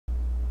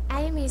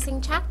I'm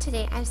using chalk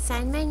today. I've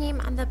signed my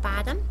name on the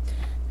bottom.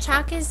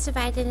 Chalk is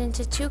divided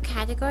into two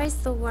categories,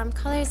 the warm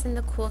colors and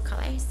the cool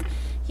colors.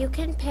 You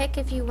can pick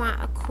if you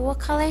want a cool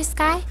color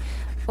sky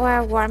or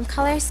a warm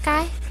color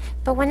sky.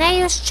 But when I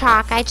use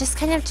chalk, I just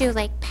kind of do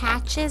like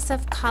patches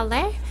of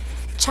color.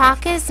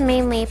 Chalk is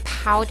mainly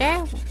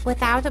powder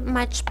without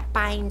much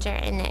binder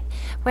in it,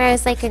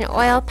 whereas like an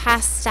oil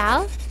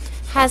pastel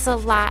has a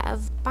lot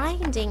of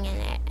binding in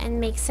it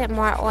and makes it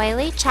more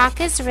oily. Chalk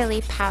is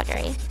really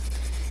powdery.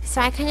 So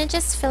I kind of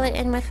just fill it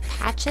in with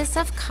patches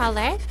of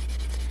color.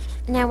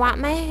 And I want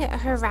my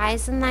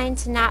horizon line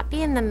to not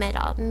be in the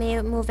middle.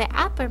 Move it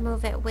up or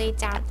move it way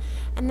down.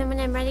 And then when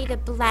I'm ready to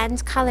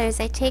blend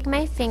colors, I take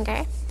my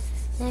finger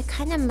and I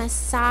kind of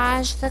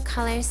massage the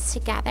colors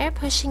together,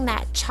 pushing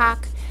that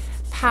chalk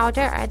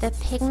powder or the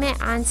pigment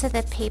onto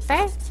the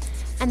paper,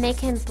 and they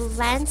can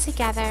blend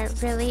together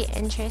really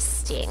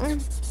interesting.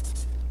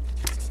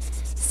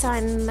 So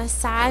I'm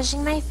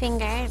massaging my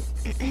finger,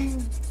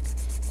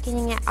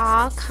 getting it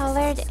all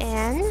colored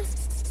in.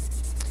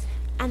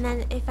 And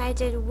then if I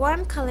did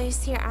warm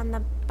colors here on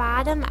the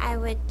bottom, I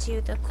would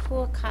do the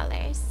cool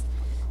colors.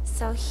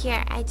 So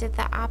here I did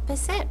the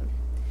opposite.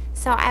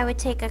 So I would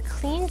take a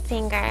clean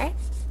finger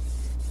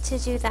to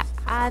do the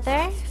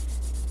other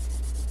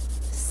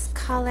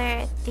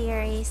color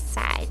theory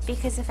side,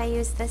 because if I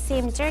use the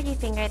same dirty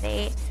finger,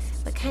 they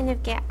would kind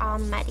of get all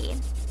muddy.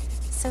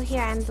 So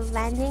here I'm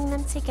blending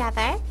them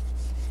together,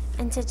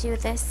 and to do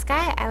this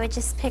sky, I would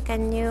just pick a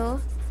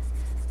new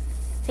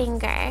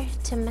finger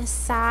to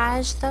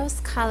massage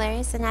those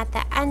colors, and at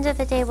the end of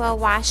the day we'll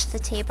wash the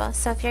table.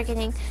 So if you're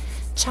getting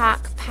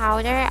chalk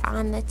powder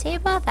on the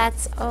table,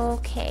 that's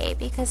okay,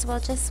 because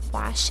we'll just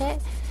wash it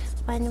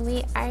when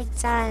we are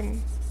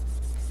done.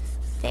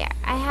 There,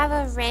 I have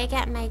a rag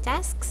at my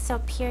desk, so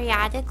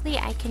periodically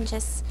I can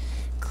just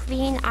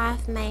clean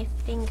off my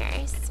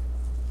fingers.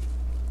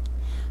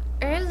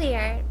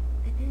 Earlier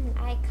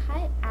I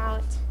cut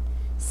out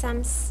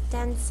some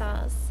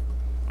stencils.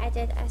 I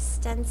did a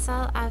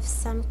stencil of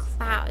some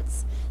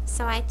clouds.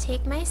 So I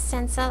take my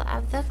stencil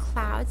of the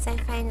clouds, I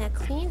find a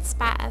clean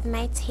spot of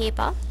my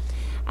table,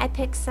 I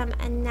pick some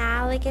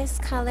analogous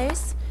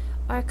colors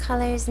or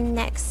colors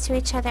next to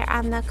each other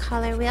on the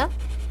color wheel,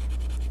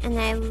 and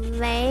I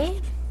lay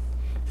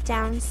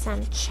down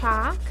some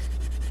chalk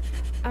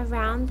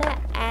around the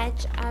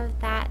edge of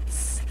that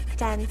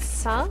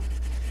stencil,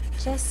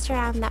 just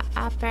around the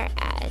upper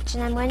edge.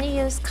 And I'm going to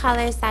use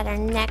colors that are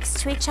next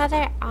to each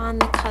other on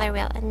the color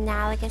wheel,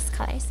 analogous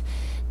colors.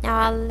 Now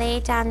I'll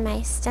lay down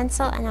my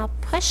stencil and I'll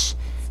push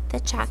the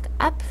chalk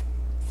up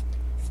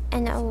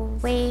and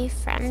away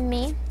from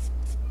me.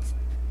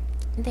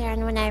 There,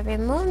 and when I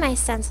remove my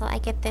stencil, I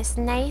get this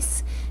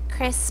nice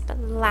crisp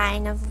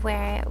line of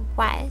where it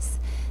was.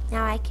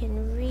 Now I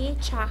can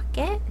re-chalk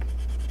it,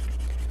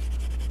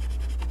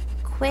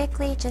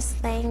 quickly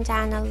just laying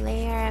down a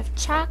layer of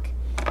chalk,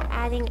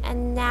 adding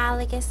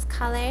analogous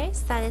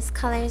colors, that is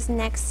colors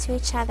next to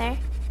each other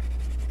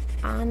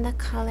on the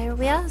color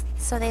wheel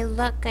so they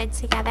look good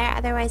together,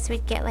 otherwise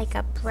we'd get like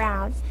a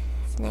brown.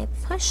 And I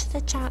push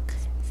the chalk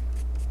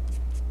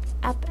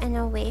up and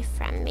away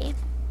from me.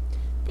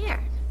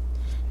 There.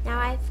 Now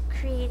I've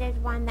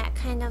created one that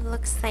kind of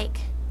looks like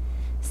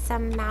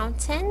some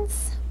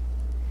mountains.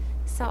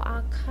 So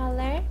I'll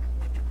color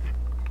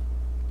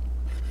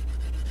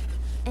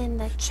in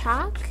the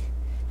chalk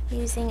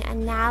using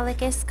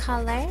analogous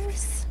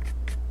colors.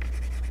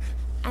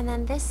 And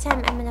then this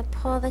time I'm going to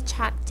pull the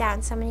chalk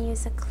down. So I'm going to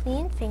use a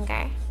clean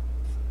finger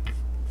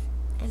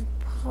and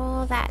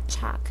pull that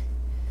chalk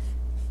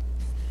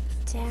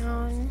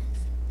down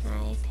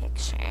my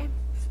picture.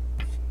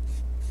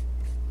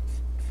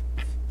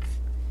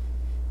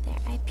 There,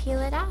 I peel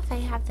it off. I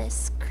have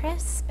this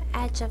crisp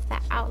edge of the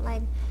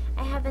outline.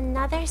 I have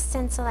another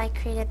stencil I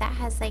created that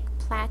has like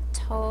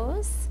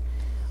plateaus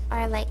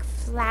or like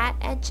flat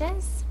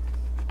edges.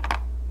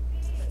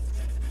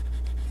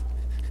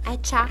 I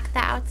chalk the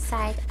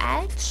outside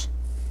edge,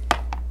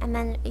 and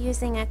then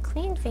using a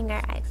clean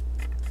finger I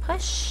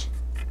push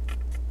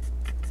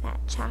that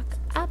chalk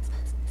up,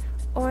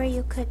 or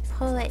you could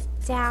pull it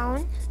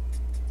down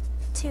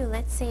too.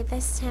 Let's say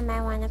this time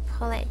I want to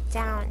pull it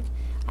down.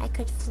 I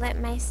could flip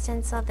my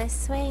stencil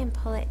this way and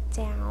pull it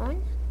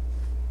down.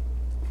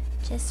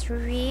 Just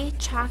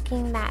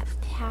re-chalking that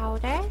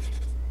powder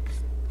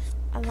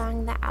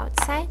along the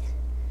outside.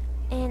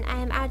 And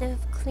I'm out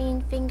of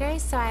clean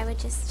fingers, so I would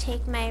just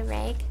take my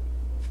rag,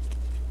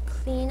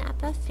 clean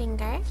up a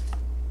finger,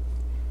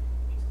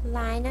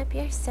 line up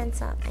your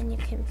stencil, and you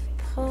can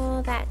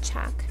pull that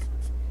chalk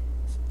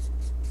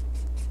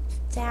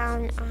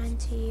down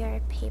onto your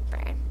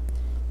paper.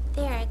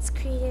 There, it's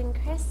creating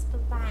crisp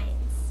lines.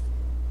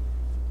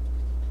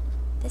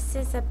 This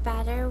is a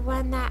better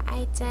one that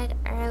I did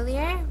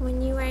earlier.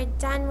 When you are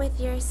done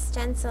with your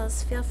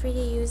stencils, feel free to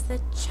use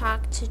the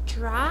chalk to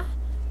draw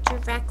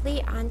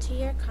directly onto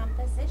your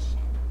composition.